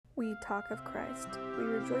We talk of Christ, we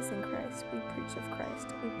rejoice in Christ, we preach of Christ,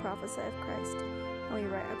 we prophesy of Christ, and we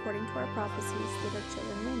write according to our prophecies that our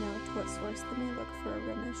children may know to what source they may look for a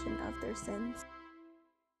remission of their sins.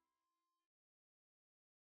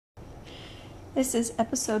 This is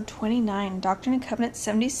episode 29, Doctrine and Covenants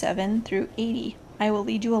 77 through 80. I will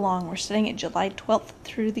lead you along. We're studying it July 12th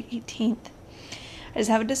through the 18th. I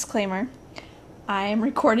just have a disclaimer. I am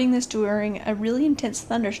recording this during a really intense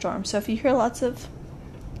thunderstorm, so if you hear lots of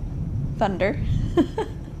thunder,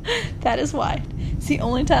 that is why. It's the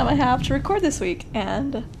only time I have to record this week,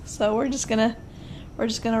 and so we're just gonna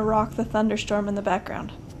rock the thunderstorm in the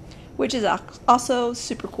background, which is also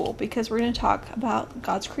super cool because we're gonna talk about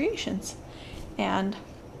God's creations and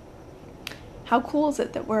how cool is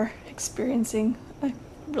it that we're experiencing a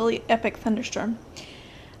really epic thunderstorm.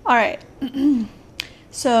 All right,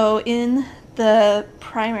 so in the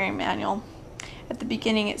primary manual, at the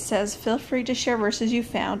beginning it says, feel free to share verses you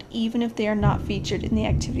found, even if they are not featured in the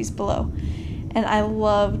activities below. And I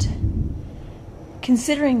loved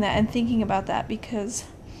considering that and thinking about that because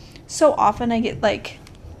so often I get like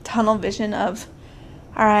tunnel vision of,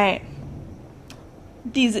 all right,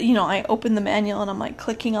 these, I open the manual and I'm like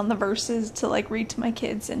clicking on the verses to like read to my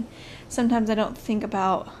kids, and sometimes I don't think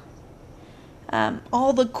about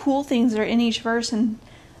all the cool things that are in each verse, and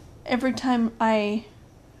every time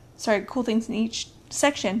cool things in each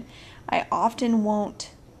section, I often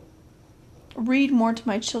won't read more to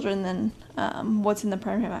my children than what's in the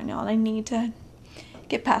primary manual, and I need to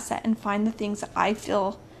get past that and find the things that I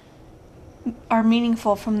feel are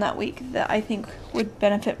meaningful from that week that I think would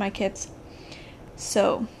benefit my kids.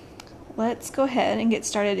 So let's go ahead and get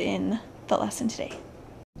started in the lesson today.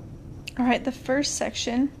 Alright, the first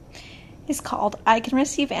section is called I Can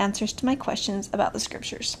Receive Answers to My Questions About the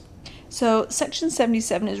Scriptures. So section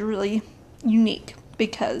 77 is really unique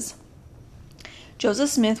because Joseph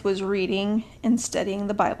Smith was reading and studying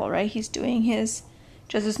the Bible, right? He's doing his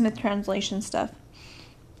Joseph Smith translation stuff.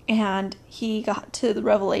 And he got to the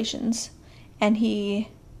Revelations and he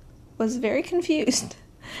was very confused.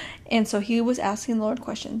 And so he was asking the Lord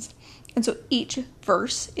questions. And so each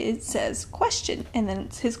verse, it says question, and then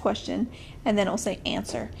it's his question, and then it'll say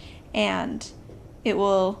answer. And it's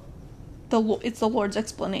the Lord's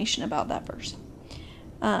explanation about that verse.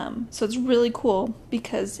 So it's really cool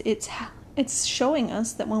because it's showing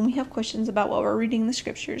us that when we have questions about what we're reading in the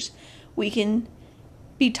scriptures, we can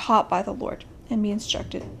be taught by the Lord and be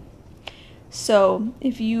instructed. So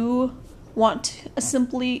if you want a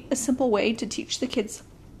simple way to teach the kids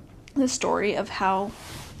the story of how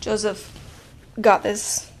Joseph got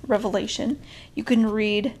this revelation, you can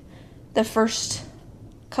read the first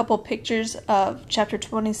couple pictures of chapter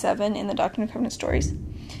 27 in the Doctrine and Covenants stories.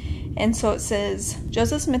 And so it says,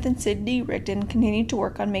 Joseph Smith and Sidney Rigdon continued to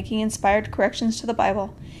work on making inspired corrections to the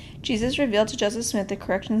Bible. Jesus revealed to Joseph Smith the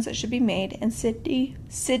corrections that should be made, and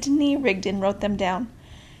Sidney Rigdon wrote them down.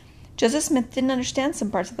 Joseph Smith didn't understand some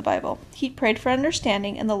parts of the Bible. He prayed for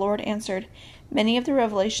understanding, and the Lord answered. Many of the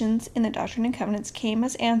revelations in the Doctrine and Covenants came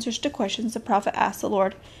as answers to questions the prophet asked the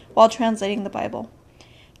Lord while translating the Bible.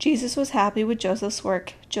 Jesus was happy with Joseph's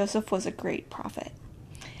work. Joseph was a great prophet.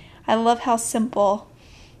 I love how simple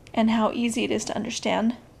and how easy it is to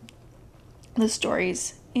understand the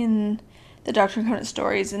stories in the Doctrine and Covenants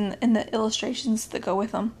stories and the illustrations that go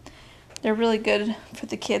with them. They're really good for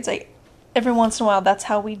the kids. Every once in a while, that's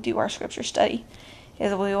how we do our scripture study,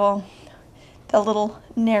 is the little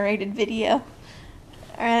narrated video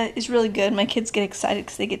is really good. My kids get excited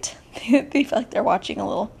because they feel like they're watching a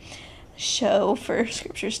little show for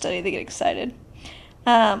scripture study. They get excited.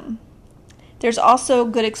 There's also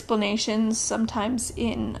good explanations sometimes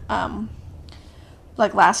in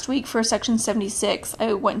like last week for section 76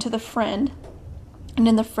 I went to the Friend, and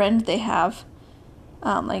in the Friend they have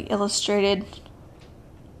like illustrated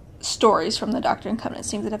stories from the Doctrine and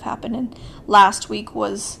Covenants, things that have happened. And last week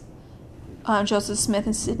was Joseph Smith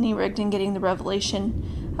and Sidney Rigdon getting the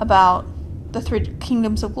revelation about the 3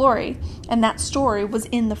 kingdoms of glory, and that story was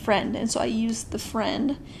in the Friend, and so I used the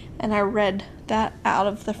Friend and I read that out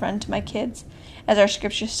of the Friend to my kids as our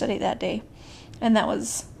scripture study that day. And that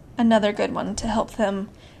was another good one to help them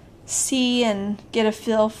see and get a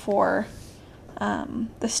feel for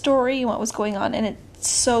the story and what was going on. And it's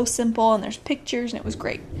so simple, and there's pictures, and it was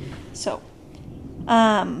great. So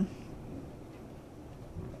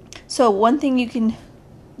one thing you can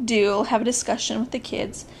do, have a discussion with the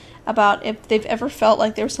kids about if they've ever felt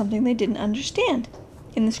like there was something they didn't understand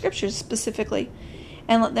in the scriptures specifically,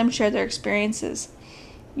 and let them share their experiences.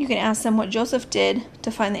 You can ask them what Joseph did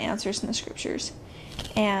to find the answers in the scriptures,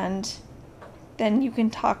 and then you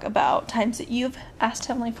can talk about times that you've asked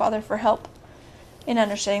Heavenly Father for help in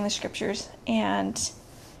understanding the scriptures, and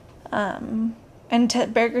to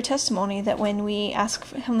bear your testimony that when we ask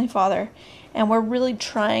Heavenly Father and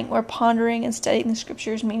we're pondering and studying the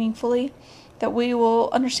scriptures meaningfully, that we will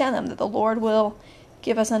understand them, that the Lord will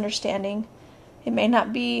give us understanding. It may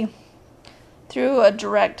not be through a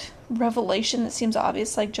direct revelation that seems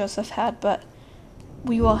obvious like Joseph had, but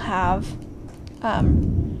we will have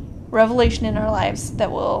revelation in our lives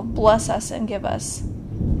that will bless us and give us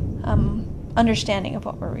understanding of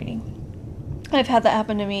what we're reading. I've had that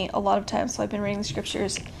happen to me a lot of times, so I've been reading the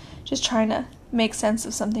scriptures, just trying to make sense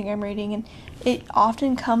of something I'm reading, and it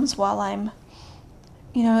often comes while I'm,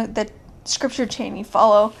 the scripture chain, you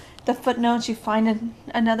follow the footnotes, you find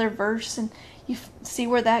another verse, and you see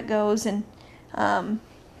where that goes, and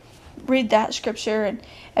read that scripture. And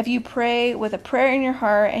if you pray with a prayer in your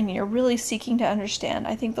heart and you're really seeking to understand,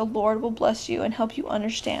 I think the Lord will bless you and help you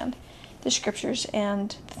understand the scriptures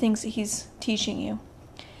and the things that He's teaching you.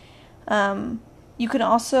 You can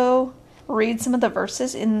also read some of the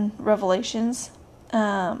verses in Revelations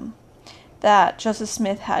that Joseph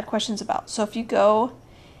Smith had questions about. So if you go,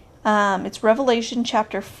 it's Revelation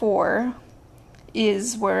chapter 4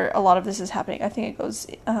 is where a lot of this is happening. I think it goes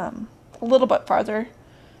a little bit farther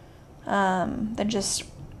than just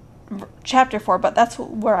chapter 4, but that's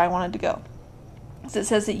where I wanted to go. So it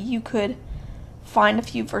says that you could find a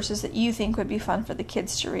few verses that you think would be fun for the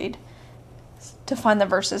kids to read, to find the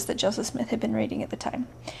verses that Joseph Smith had been reading at the time.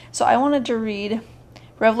 So I wanted to read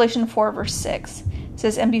Revelation 4 verse 6. It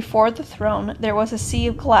says, "And before the throne there was a sea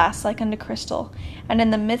of glass like unto crystal, and in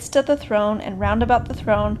the midst of the throne and round about the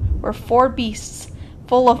throne were 4 beasts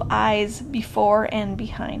full of eyes before and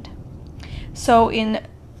behind." So in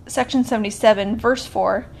section 77 verse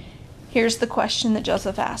 4, here's the question that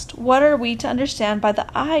Joseph asked: "What are we to understand by the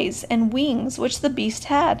eyes and wings which the beast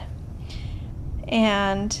had?"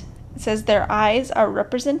 And it says, "Their eyes are a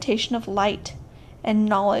representation of light and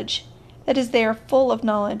knowledge. That is, they are full of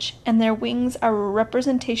knowledge, and their wings are a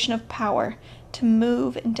representation of power to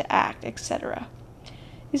move and to act, etc."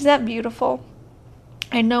 Isn't that beautiful?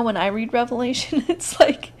 I know when I read Revelation, it's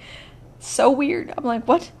like so weird. I'm like,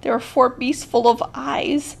 what? There are 4 beasts full of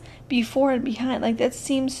eyes before and behind. Like, that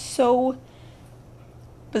seems so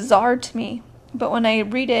bizarre to me. But when I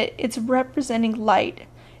read it, it's representing light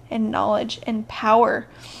and knowledge and power.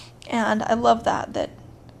 And I love that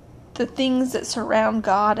the things that surround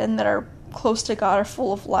God and that are close to God are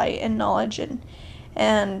full of light and knowledge,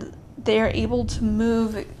 and they are able to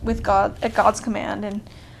move with God at God's command. And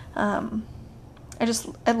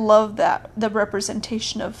I love that, the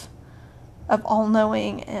representation of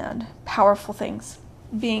all-knowing and powerful things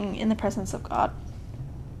being in the presence of God.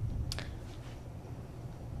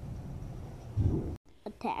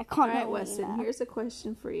 Attack on Alright, Weston, here's a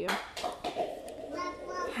question for you.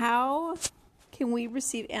 How can we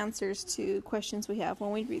receive answers to questions we have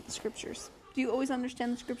when we read the scriptures? Do you always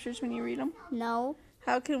understand the scriptures when you read them? No.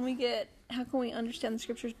 How can we understand the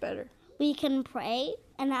scriptures better? We can pray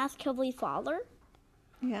and ask Heavenly Father.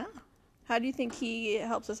 Yeah. How do you think He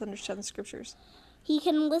helps us understand the scriptures? He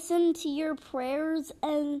can listen to your prayers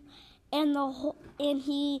and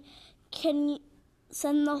He can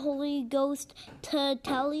send the Holy Ghost to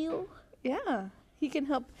tell you. Yeah. He can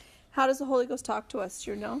help. How does the Holy Ghost talk to us?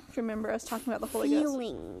 Do you know? If you remember us talking about the Holy Ghost.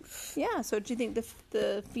 Feelings. Yeah. So do you think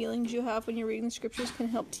the feelings you have when you're reading the scriptures can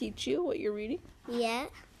help teach you what you're reading? Yeah.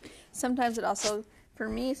 Sometimes it also, for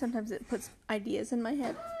me, sometimes it puts ideas in my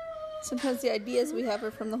head. Sometimes the ideas we have are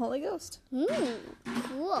from the Holy Ghost.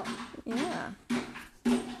 Cool. Yeah.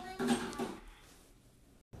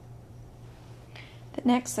 The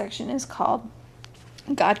next section is called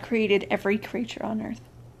God Created Every Creature on Earth.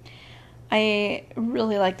 I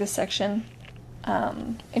really like this section.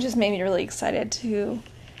 It just made me really excited to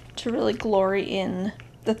really glory in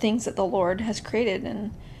the things that the Lord has created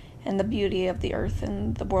and the beauty of the earth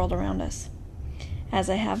and the world around us. As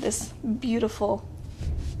I have this beautiful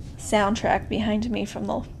soundtrack behind me from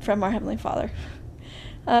our Heavenly Father.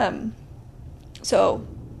 So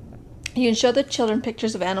you can show the children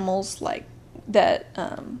pictures of animals like that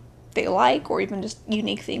they like, or even just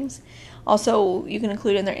unique things. Also, you can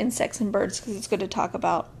include in there insects and birds, because it's good to talk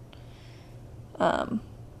about.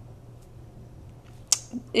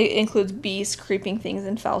 It includes beasts, creeping things,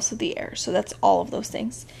 and fowls of the air. So that's all of those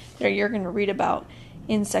things that you're going to read about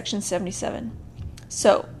in section 77.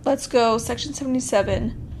 So let's go section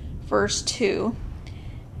 77, verse 2.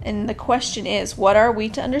 And the question is, what are we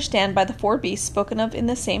to understand by the 4 beasts spoken of in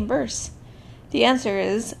the same verse? The answer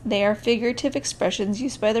is, they are figurative expressions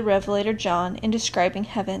used by the Revelator John in describing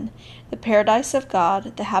heaven, the paradise of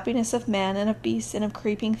God, the happiness of man and of beasts and of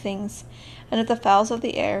creeping things, and of the fowls of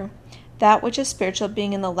the air, that which is spiritual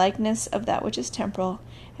being in the likeness of that which is temporal,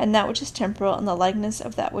 and that which is temporal in the likeness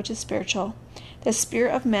of that which is spiritual. The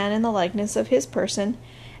spirit of man in the likeness of his person,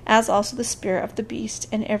 as also the spirit of the beast,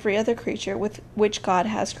 and every other creature with which God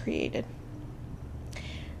has created.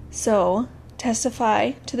 So,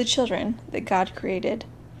 testify to the children that God created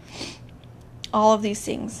all of these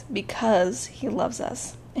things because he loves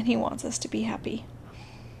us and he wants us to be happy.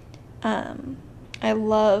 I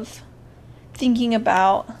love thinking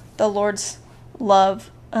about the Lord's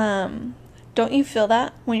love. Don't you feel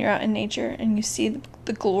that when you're out in nature and you see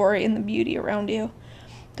the glory and the beauty around you?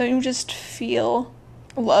 Don't you just feel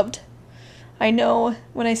loved? I know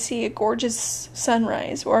when I see a gorgeous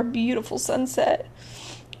sunrise or a beautiful sunset,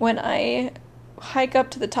 when I hike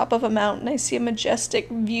up to the top of a mountain, I see a majestic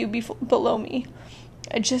view below me.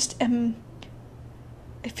 I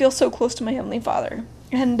feel so close to my Heavenly Father.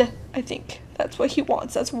 And I think that's what he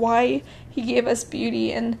wants. That's why he gave us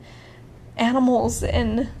beauty and animals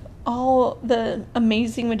and all the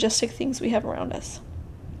amazing, majestic things we have around us.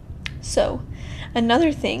 So,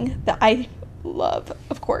 another thing that I love,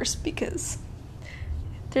 of course, because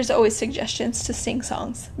there's always suggestions to sing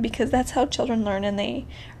songs, because that's how children learn and they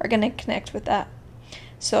are going to connect with that.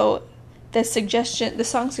 So, the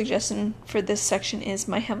song suggestion for this section is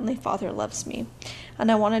My Heavenly Father Loves Me.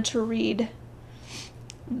 And I wanted to read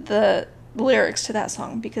the lyrics to that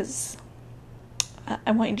song because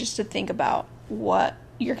I want you just to think about what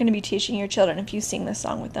you're going to be teaching your children if you sing this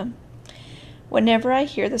song with them. Whenever I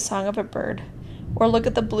hear the song of a bird, or look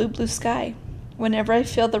at the blue, blue sky, whenever I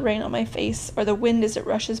feel the rain on my face, or the wind as it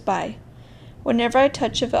rushes by, whenever I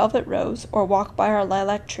touch a velvet rose, or walk by our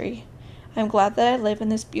lilac tree, I'm glad that I live in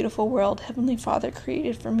this beautiful world Heavenly Father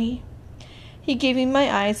created for me. He gave me my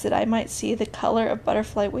eyes that I might see the color of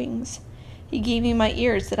butterfly wings. He gave me my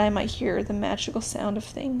ears that I might hear the magical sound of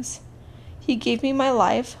things. He gave me my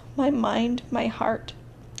life, my mind, my heart.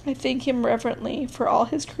 I thank him reverently for all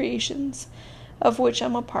his creations, of which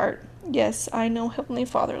I'm a part. Yes, I know Heavenly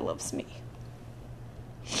Father loves me.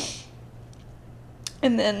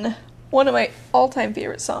 And then one of my all-time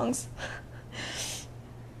favorite songs,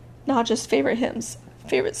 not just favorite hymns,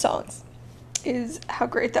 favorite songs, is How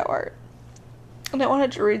Great Thou Art. And I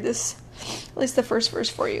wanted to read this, at least the first verse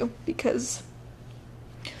for you, because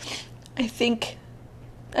I think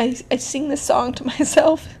I sing this song to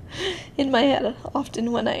myself in my head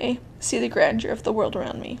often when I see the grandeur of the world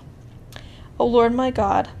around me. O Lord my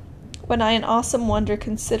God, when I in awesome wonder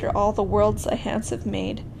consider all the worlds thy hands have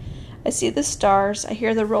made, I see the stars, I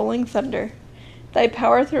hear the rolling thunder, thy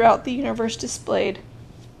power throughout the universe displayed.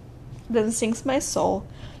 Then sings my soul,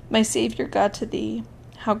 my Savior God, to thee,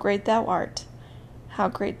 how great thou art, how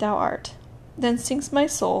great thou art. Then sings my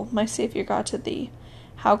soul, my Savior God, to thee,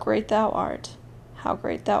 how great thou art, how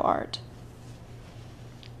great thou art.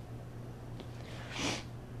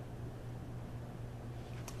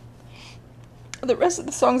 The rest of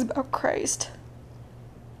the song's about Christ.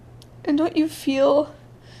 And don't you feel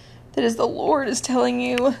that as the Lord is telling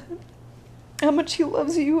you how much he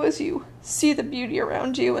loves you as you see the beauty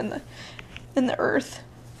around you and the earth?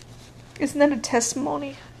 Isn't that a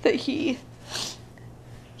testimony that he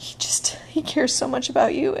cares so much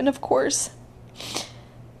about you? And of course,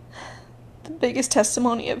 the biggest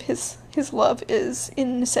testimony of his love is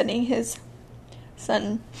in sending his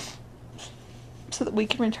son so that we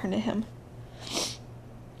can return to him.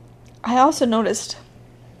 I also noticed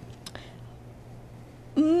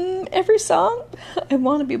every song, I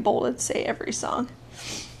want to be bold and say every song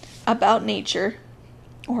about nature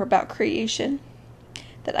or about creation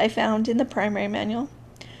that I found in the primary manual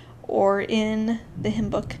or in the hymn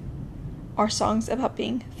book are songs about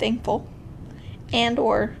being thankful and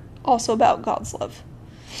or also about God's love.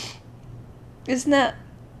 Isn't that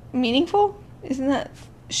meaningful? Isn't that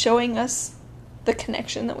showing us the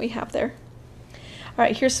connection that we have there?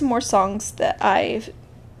 Alright, here's some more songs that I've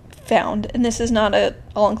found, and this is not an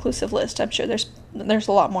all-inclusive list. I'm sure there's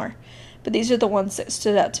a lot more, but these are the ones that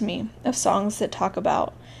stood out to me of songs that talk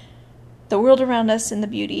about the world around us and the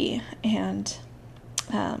beauty and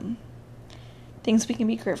things we can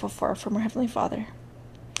be grateful for from our Heavenly Father.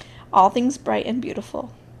 All things bright and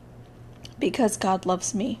beautiful, because God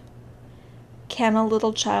loves me. Can a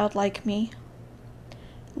little child like me?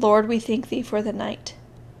 Lord, we thank thee for the night.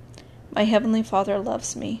 My Heavenly Father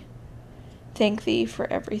loves me. Thank thee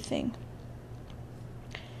for everything.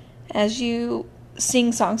 As you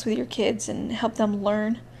sing songs with your kids and help them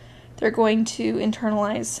learn, they're going to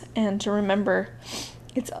internalize and to remember.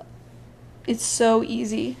 It's so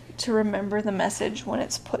easy to remember the message when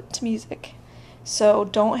it's put to music. So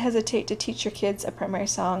don't hesitate to teach your kids a primary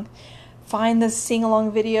song. Find the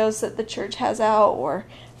sing-along videos that the church has out, or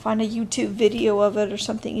find a YouTube video of it or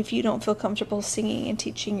something if you don't feel comfortable singing and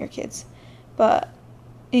teaching your kids. But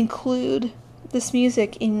include this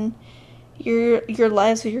music in your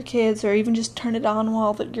lives with your kids, or even just turn it on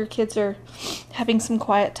while your kids are having some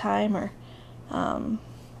quiet time. Or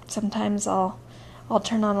sometimes I'll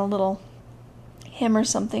turn on a little hymn or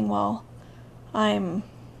something while I'm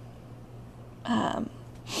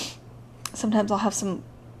sometimes I'll have some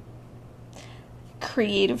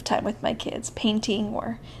creative time with my kids, painting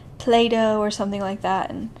or Play-Doh or something like that,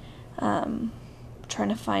 and trying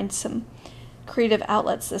to find some creative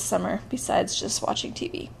outlets this summer besides just watching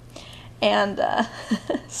TV. And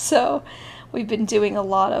so we've been doing a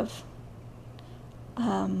lot of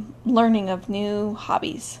learning of new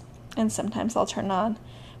hobbies, and sometimes I'll turn on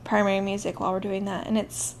primary music while we're doing that, and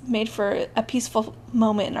it's made for a peaceful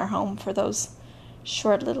moment in our home for those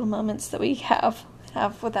short little moments that we have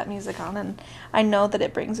with that music on. And I know that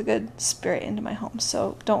it brings a good spirit into my home,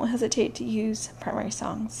 so don't hesitate to use primary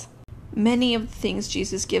songs. Many of the things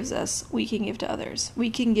Jesus gives us, we can give to others. We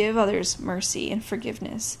can give others mercy and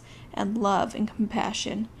forgiveness and love and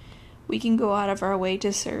compassion. We can go out of our way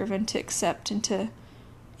to serve and to accept and to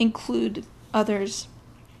include others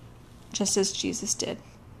just as Jesus did.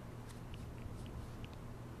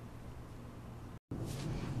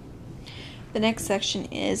 The next section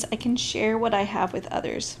is, I can share what I have with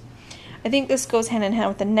others. I think this goes hand in hand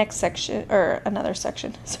with the next section, or another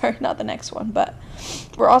section. Sorry, not the next one, but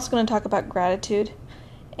we're also going to talk about gratitude.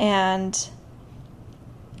 And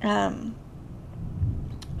I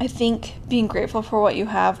think being grateful for what you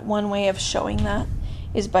have, one way of showing that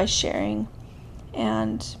is by sharing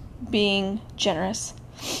and being generous,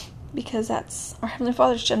 because that's our Heavenly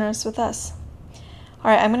Father's generous with us.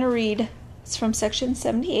 All right, I'm going to read. It's from section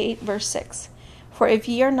 78, verse 6. For if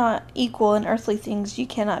ye are not equal in earthly things, ye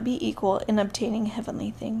cannot be equal in obtaining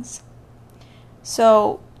heavenly things.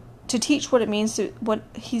 So, to teach what it means, what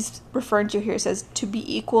he's referring to here, says to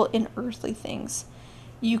be equal in earthly things.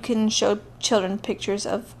 You can show children pictures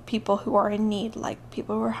of people who are in need, like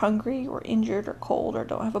people who are hungry or injured or cold or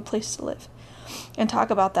don't have a place to live, and talk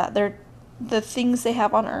about that. They're the things they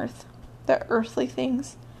have on earth, the earthly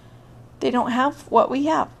things. They don't have what we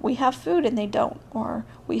have. We have food and they don't. Or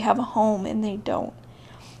we have a home and they don't.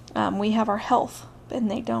 We have our health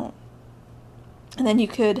and they don't. And then you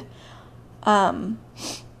could have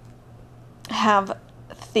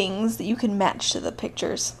things that you can match to the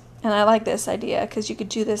pictures. And I like this idea because you could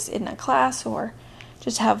do this in a class, or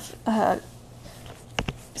just have...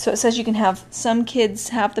 so it says you can have some kids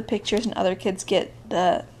have the pictures and other kids get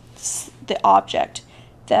the object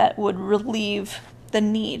that would relieve the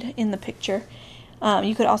need in the picture.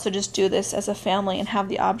 You could also just do this as a family and have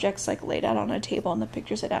the objects like laid out on a table and the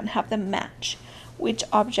pictures laid out and have them match which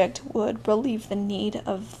object would relieve the need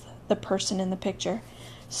of the person in the picture.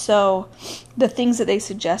 So the things that they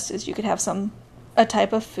suggest is you could have a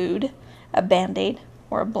type of food, a Band-Aid,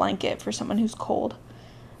 or a blanket for someone who's cold.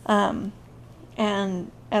 And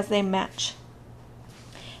as they match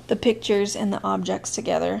the pictures and the objects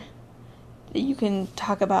together, you can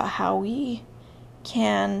talk about how we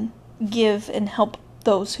can give and help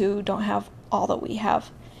those who don't have all that we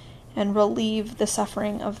have and relieve the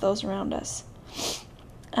suffering of those around us.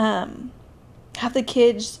 Have the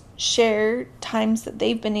kids share times that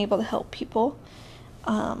they've been able to help people,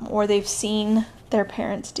 or they've seen their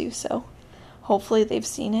parents do so. Hopefully they've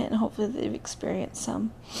seen it and hopefully they've experienced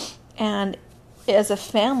some. And as a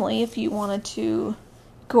family, if you wanted to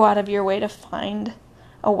go out of your way to find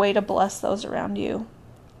a way to bless those around you,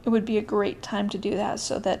 it would be a great time to do that,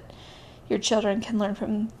 so that your children can learn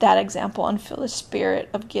from that example and feel the spirit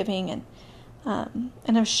of giving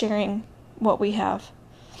and of sharing what we have.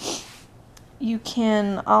 You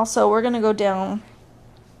can also, we're going to go down,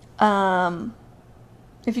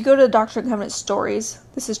 if you go to the Doctrine and Covenants Stories,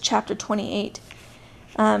 this is chapter 28,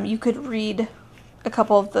 you could read a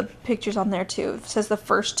couple of the pictures on there too. It says the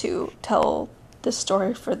first two tell the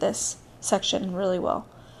story for this section really well.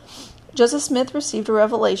 Joseph Smith received a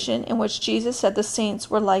revelation in which Jesus said the saints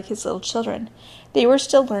were like his little children. They were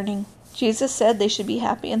still learning. Jesus said they should be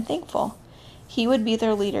happy and thankful. He would be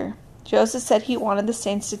their leader. Joseph said he wanted the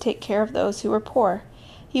saints to take care of those who were poor.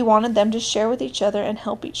 He wanted them to share with each other and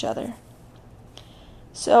help each other.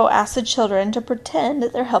 So ask the children to pretend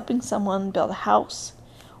that they're helping someone build a house,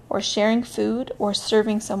 or sharing food, or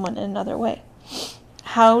serving someone in another way.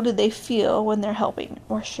 How do they feel when they're helping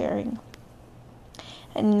or sharing?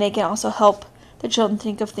 And they can also help the children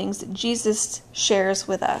think of things that Jesus shares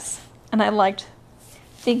with us. And I liked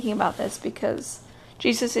thinking about this because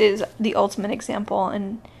Jesus is the ultimate example,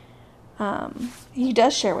 and he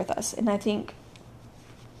does share with us. And I think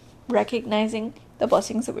recognizing the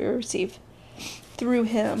blessings that we receive through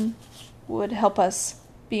him would help us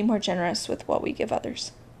be more generous with what we give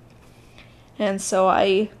others. And so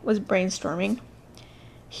I was brainstorming.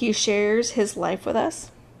 He shares his life with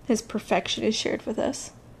us. His perfection is shared with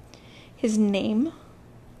us. His name.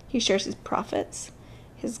 He shares his prophets,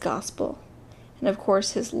 his gospel, and of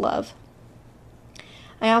course his love.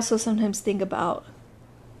 I also sometimes think about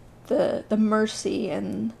the mercy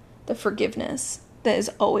and the forgiveness that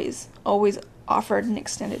is always offered and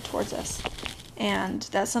extended towards us. And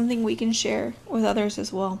that's something we can share with others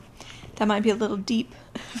as well. That might be a little deep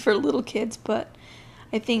for little kids, but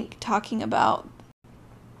I think talking about,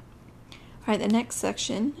 all right, the next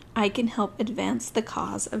section, I can help advance the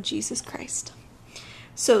cause of Jesus Christ.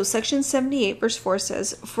 So section 78 verse 4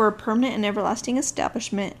 says, "For a permanent and everlasting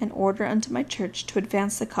establishment and order unto my church to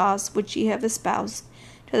advance the cause which ye have espoused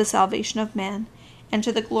to the salvation of man and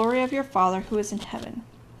to the glory of your Father who is in heaven."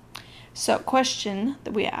 So question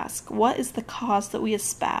that we ask, what is the cause that we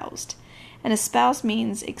espoused? And espouse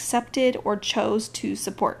means accepted or chose to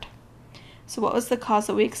support. So what was the cause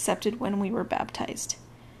that we accepted when we were baptized?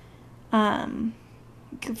 You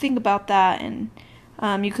can think about that, and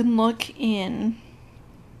you can look in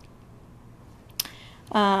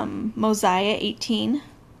Mosiah 18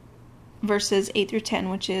 verses 8 through 10,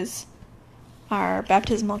 which is our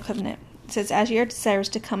baptismal covenant. It says, "As ye are desirous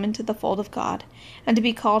to come into the fold of God, and to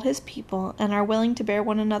be called his people, and are willing to bear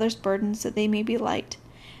one another's burdens, that they may be light,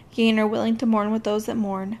 yea, and are willing to mourn with those that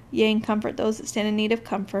mourn, yea, and comfort those that stand in need of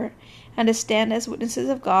comfort, and to stand as witnesses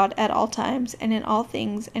of God at all times, and in all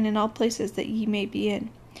things, and in all places that ye may be in,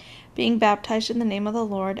 being baptized in the name of the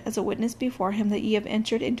Lord, as a witness before him that ye have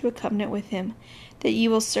entered into a covenant with him, that ye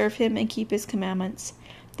will serve him and keep his commandments,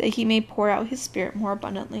 that he may pour out his Spirit more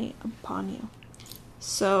abundantly upon you."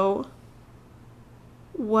 So,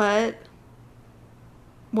 what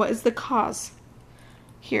is the cause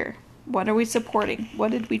here? What are we supporting?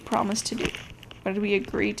 What did we promise to do? What did we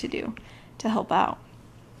agree to do to help out?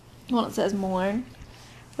 Well, it says, "Mourn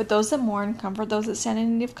with those that mourn, comfort those that stand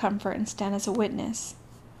in need of comfort, and stand as a witness."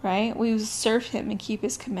 Right? We serve him and keep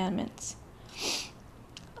his commandments.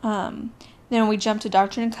 Then we jump to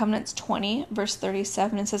Doctrine and Covenants 20, verse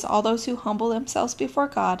 37. It says, "All those who humble themselves before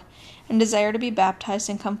God and desire to be baptized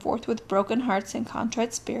and come forth with broken hearts and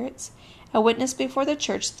contrite spirits, a witness before the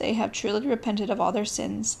church that they have truly repented of all their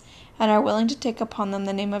sins, and are willing to take upon them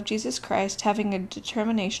the name of Jesus Christ, having a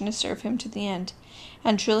determination to serve him to the end,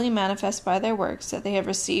 and truly manifest by their works that they have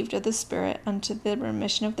received of the Spirit unto the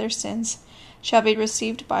remission of their sins, shall be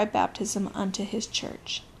received by baptism unto his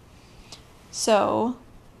church." So,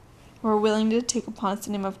 we're willing to take upon us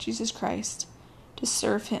the name of Jesus Christ to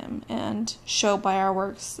serve him and show by our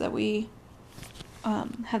works that we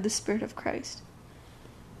have the Spirit of Christ.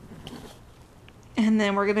 And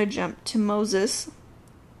then we're going to jump to Moses,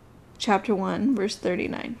 chapter 1, verse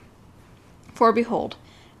 39. "For behold,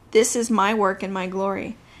 this is my work and my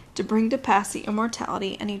glory, to bring to pass the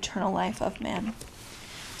immortality and eternal life of man."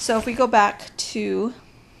 So if we go back to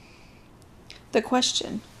the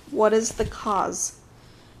question, what is the cause?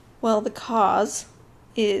 Well, the cause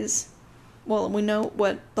is, we know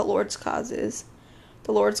what the Lord's cause is.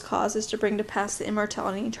 The Lord's cause is to bring to pass the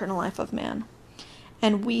immortality and eternal life of man.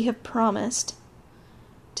 And we have promised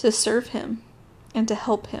to serve him and to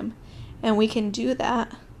help him. And we can do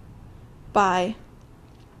that by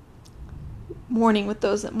mourning with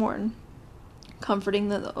those that mourn, comforting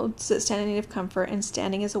those that stand in need of comfort, and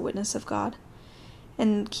standing as a witness of God,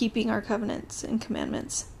 and keeping our covenants and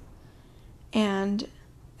commandments. And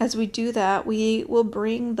as we do that, we will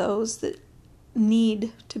bring those that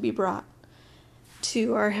need to be brought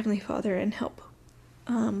to our Heavenly Father and help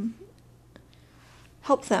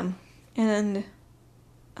them and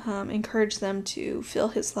encourage them to feel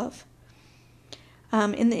his love.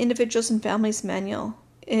 In the Individuals and Families Manual,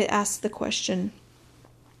 it asks the question,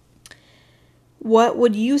 what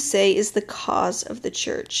would you say is the cause of the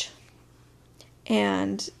church?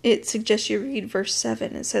 And it suggests you read verse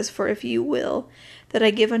 7. It says, "For if you will that I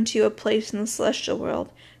give unto you a place in the celestial world,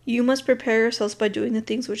 you must prepare yourselves by doing the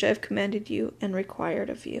things which I have commanded you and required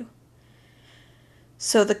of you."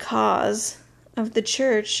 So the cause of the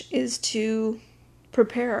church is to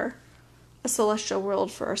prepare a celestial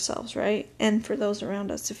world for ourselves, right? And for those around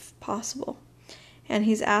us, if possible. And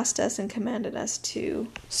he's asked us and commanded us to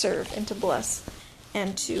serve and to bless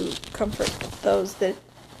and to comfort those that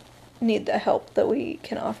need the help that we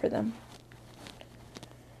can offer them.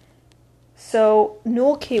 So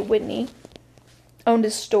Newell K. Whitney owned a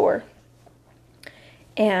store,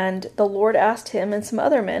 and the Lord asked him and some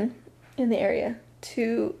other men in the area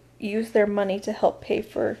to use their money to help pay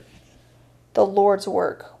for the Lord's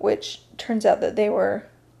work, which turns out that they were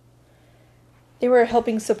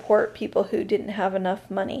helping support people who didn't have enough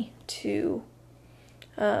money to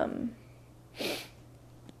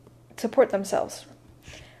support themselves.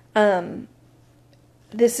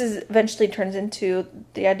 This eventually turns into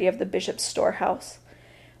the idea of the bishop's storehouse,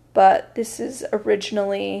 but this is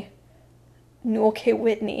originally Newell K.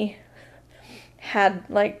 Whitney had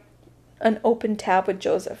like an open tab with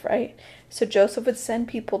Joseph, right? So Joseph would send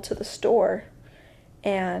people to the store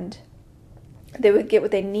and they would get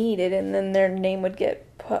what they needed, and then their name would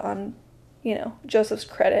get put on, Joseph's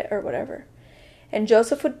credit or whatever. And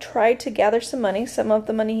Joseph would try to gather some money. Some of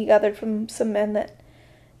the money he gathered from some men that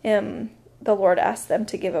the Lord asked them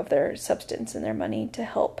to give of their substance and their money to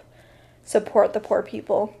help support the poor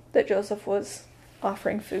people that Joseph was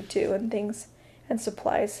offering food to and things and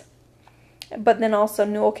supplies. But then also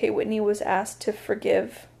Newell K. Whitney was asked to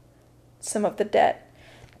forgive some of the debt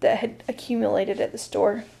that had accumulated at the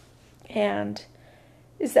store. And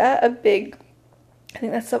is that I think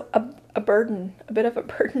that's a burden, a bit of a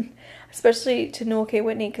burden, especially to Newell K.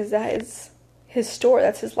 Whitney, because that is his store,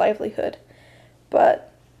 that's his livelihood.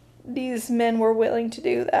 But these men were willing to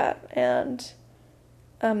do that, and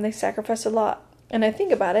they sacrificed a lot. And I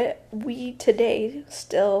think about it, we today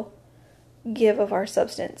still give of our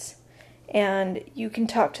substance. And you can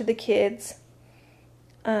talk to the kids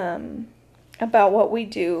about what we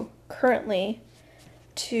do currently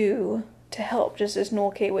to help, just as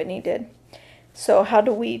Newell K. Whitney did. So how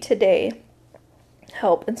do we today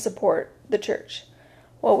help and support the church?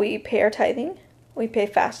 Well, we pay our tithing, we pay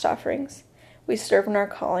fast offerings, we serve in our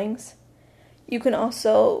callings. You can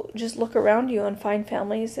also just look around you and find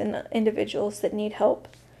families and individuals that need help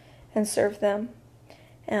and serve them.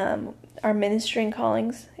 Our ministering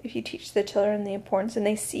callings, if you teach the children the importance and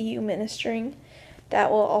they see you ministering,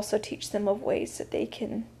 that will also teach them of ways that they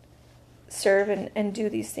can serve and do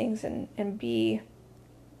these things and be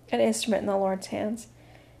an instrument in the Lord's hands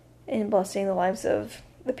in blessing the lives of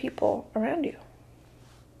the people around you.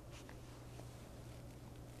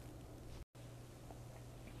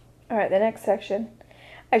 All right, the next section.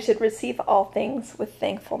 I should receive all things with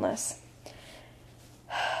thankfulness.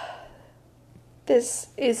 This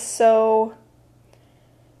is so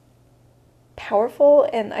powerful,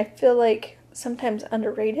 and I feel like sometimes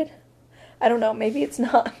underrated. I don't know, maybe it's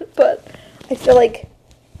not, but I feel like,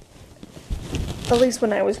 at least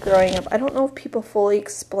when I was growing up, I don't know if people fully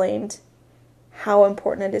explained how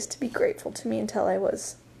important it is to be grateful to me until I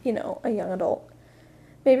was, a young adult.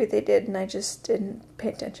 Maybe they did, and I just didn't pay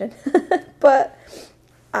attention. But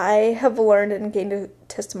I have learned and gained a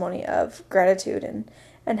testimony of gratitude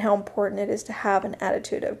and how important it is to have an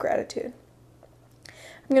attitude of gratitude.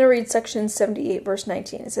 I'm going to read section 78, verse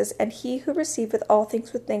 19. It says, "And he who receiveth all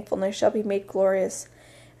things with thankfulness shall be made glorious,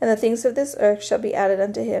 and the things of this earth shall be added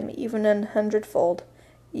unto him, even 100-fold,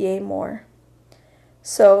 yea, more."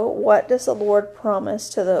 So, what does the Lord promise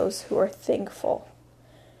to those who are thankful?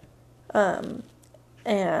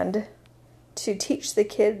 And to teach the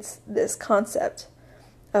kids this concept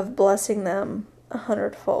of blessing them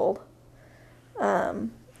 100-fold.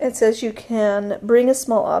 It says you can bring a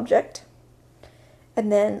small object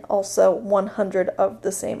and then also 100 of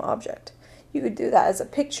the same object. You could do that as a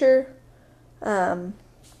picture, but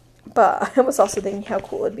I was also thinking how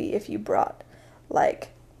cool it would be if you brought like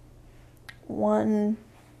one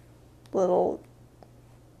little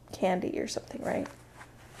candy or something, right?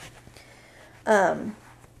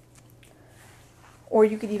 Or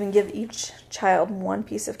you could even give each child one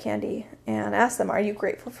piece of candy and ask them, are you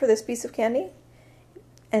grateful for this piece of candy?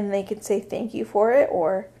 And they could say thank you for it,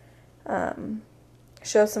 or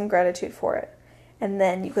show some gratitude for it. And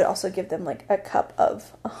then you could also give them like a cup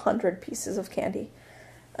of 100 pieces of candy,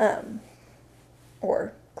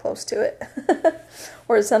 or close to it,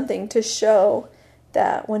 or something to show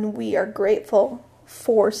that when we are grateful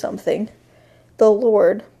for something, the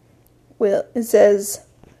Lord will, it says,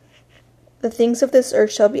 the things of this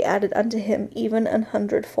earth shall be added unto him, even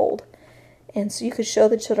 100-fold. And so you could show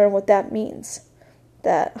the children what that means.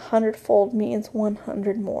 That 100-fold means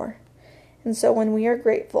 100 more. And so when we are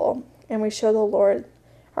grateful and we show the Lord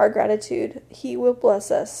our gratitude, he will bless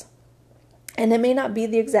us. And it may not be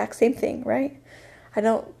the exact same thing, right? I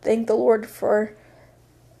don't thank the Lord for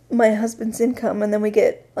my husband's income and then we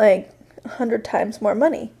get like 100 times more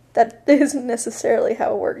money. That isn't necessarily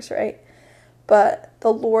how it works, right? But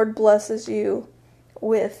the Lord blesses you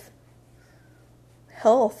with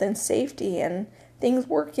health and safety and things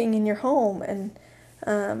working in your home and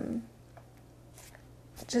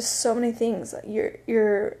just so many things.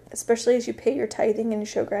 You're especially as you pay your tithing and you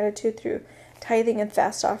show gratitude through tithing and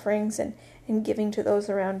fast offerings and giving to those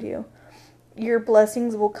around you. your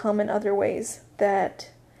blessings will come in other ways that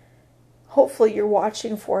hopefully you're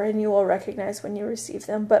watching for and you will recognize when you receive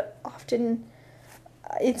them. But often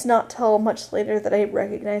it's not till much later that I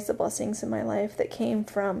recognize the blessings in my life that came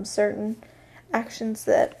from certain actions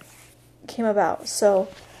that came about. So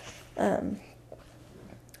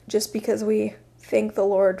just because we thank the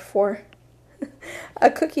Lord for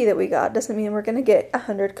a cookie that we got doesn't mean we're going to get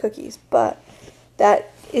 100 cookies, but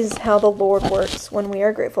that is how the Lord works. When we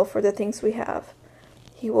are grateful for the things we have,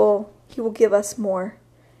 He will give us more,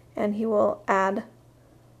 and He will add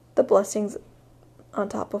the blessings on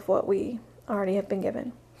top of what we already have been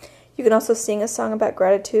given. You can also sing a song about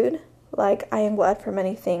gratitude, like I am glad for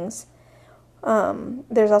many things.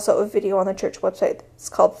 There's also a video on the church website. It's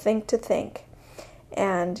called Think to Thank.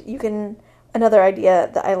 And another idea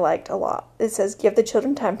that I liked a lot, it says give the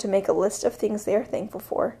children time to make a list of things they are thankful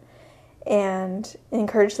for and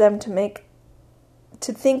encourage them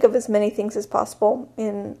to think of as many things as possible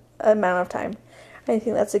in an amount of time. I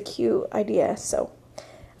think that's a cute idea, so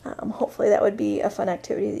hopefully that would be a fun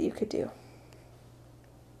activity that you could do.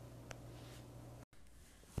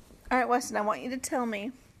 All right, Weston, I want you to tell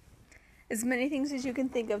me as many things as you can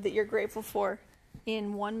think of that you're grateful for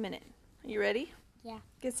in 1 minute. Are you ready? Yeah.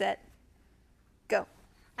 Get set. Go.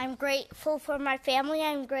 I'm grateful for my family.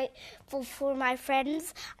 I'm grateful for my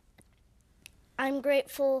friends. I'm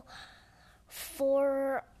grateful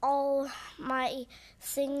for all my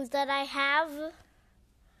things that I have.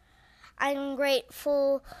 I'm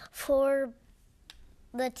grateful for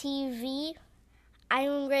the TV.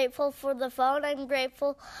 I'm grateful for the phone. I'm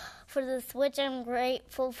grateful for the Switch. I'm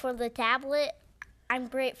grateful for the tablet. I'm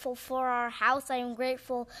grateful for our house. I'm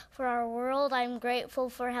grateful for our world. I'm grateful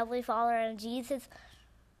for Heavenly Father and Jesus.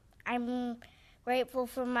 I'm grateful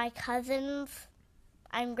for my cousins.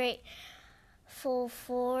 I'm grateful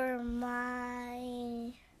for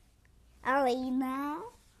my Elena.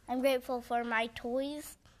 I'm grateful for my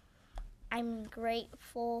toys. I'm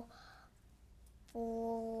grateful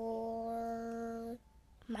for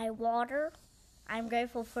my water. I'm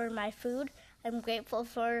grateful for my food. I'm grateful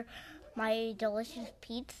for my delicious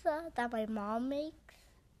pizza that my mom makes.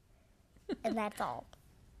 And that's all.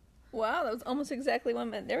 Wow, that was almost exactly 1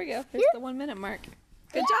 minute. There we go. There's the 1 minute mark.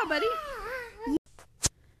 Good job, buddy.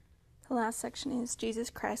 The last section is Jesus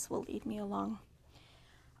Christ will lead me along.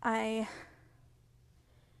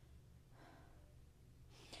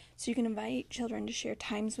 So you can invite children to share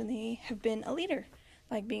times when they have been a leader,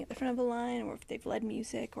 like being at the front of a line, or if they've led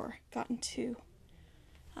music or gotten to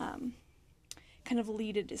kind of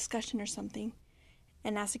lead a discussion or something,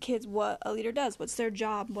 and ask the kids what a leader does. What's their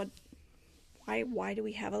job? Why do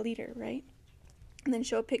we have a leader, right? And then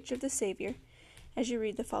show a picture of the Savior as you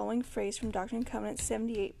read the following phrase from Doctrine and Covenants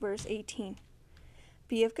 78, verse 18.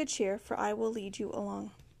 Be of good cheer, for I will lead you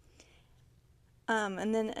along.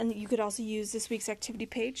 And you could also use this week's activity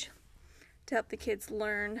page to help the kids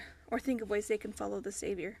learn or think of ways they can follow the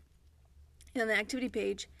Savior. And on the activity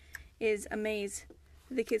page is a maze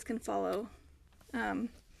that the kids can follow and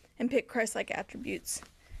pick Christ-like attributes.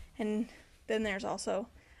 And then there's also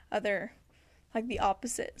other, like the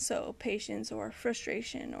opposite, so patience or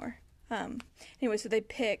frustration or anyway, so they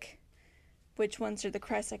pick which ones are the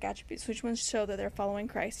Christ-like attributes, which ones show that they're following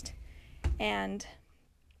Christ, and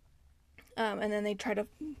then they try to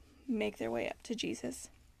make their way up to Jesus.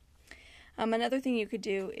 Another thing you could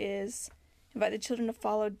do is invite the children to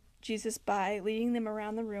follow Jesus by leading them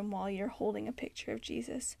around the room while you're holding a picture of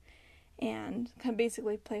Jesus, and kind of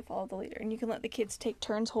basically play follow the leader. And you can let the kids take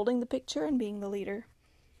turns holding the picture and being the leader.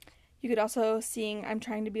 You could also sing I'm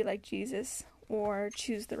Trying to Be Like Jesus or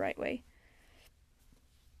Choose the Right Way.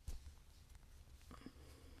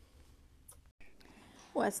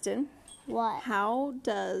 Weston, What? how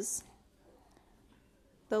does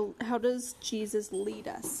Jesus lead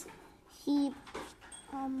us? He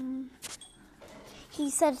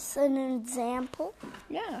sets an example.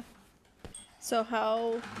 Yeah. So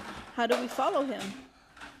how do we follow him?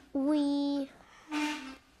 We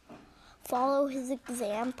follow his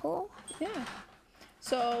example. Yeah.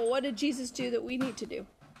 So what did Jesus do that we need to do?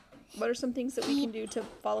 What are some things that we can do to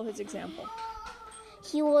follow his example?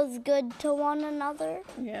 He was good to one another.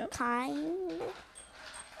 Yeah. Kind.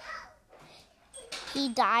 He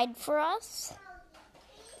died for us.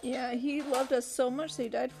 Yeah, he loved us so much that he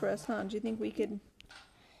died for us, huh? Do you think we could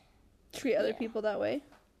treat other people that way?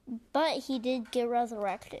 But he did get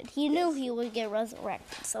resurrected. He knew he would get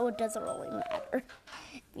resurrected, so it doesn't really matter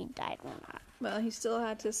if he died or not. Well, he still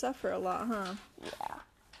had to suffer a lot, huh? Yeah.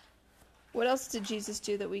 What else did Jesus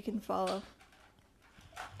do that we can follow?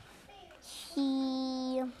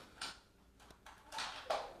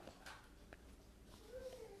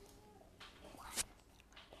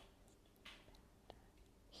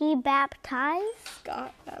 be baptized.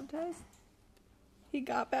 Got baptized? He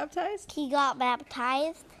got baptized? He got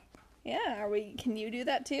baptized. Yeah, can you do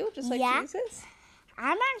that too, just like Yeah. Jesus?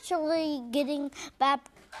 I'm actually getting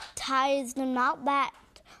baptized not that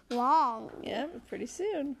long. Yeah, pretty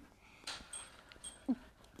soon.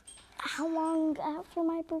 How long after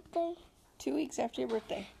my birthday? 2 weeks after your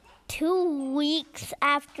birthday. 2 weeks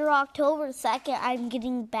after October 2nd, I'm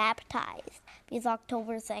getting baptized. Because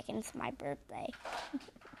October 2nd is my birthday.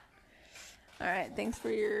 All right, thanks for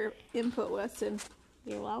your input, Weston.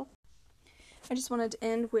 You're welcome. I just wanted to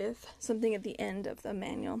end with something at the end of the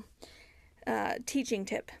manual. Teaching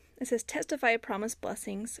tip. It says, testify promised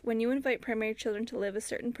blessings. When you invite primary children to live a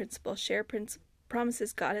certain principle, share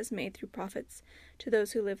promises God has made through prophets to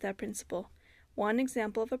those who live that principle. One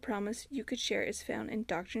example of a promise you could share is found in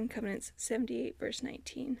Doctrine and Covenants 78, verse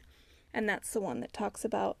 19. And that's the one that talks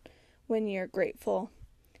about when you're grateful,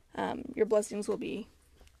 your blessings will be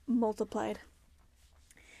multiplied.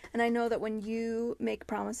 And I know that when you make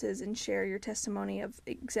promises and share your testimony of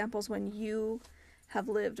examples when you have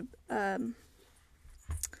lived,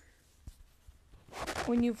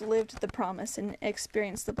 when you've lived the promise and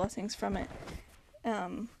experienced the blessings from it,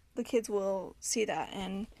 the kids will see that.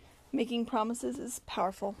 And making promises is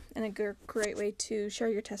powerful and a great way to share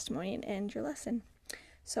your testimony and end your lesson.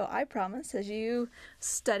 So I promise, as you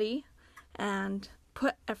study and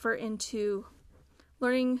put effort into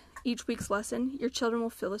learning each week's lesson, your children will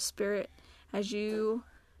feel the Spirit as you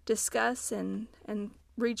discuss and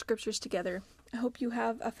read scriptures together. I hope you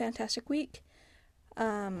have a fantastic week.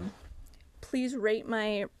 Please rate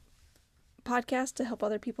my podcast to help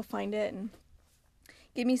other people find it, and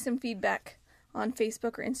give me some feedback on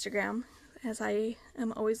Facebook or Instagram, as I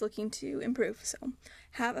am always looking to improve. So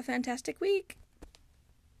have a fantastic week.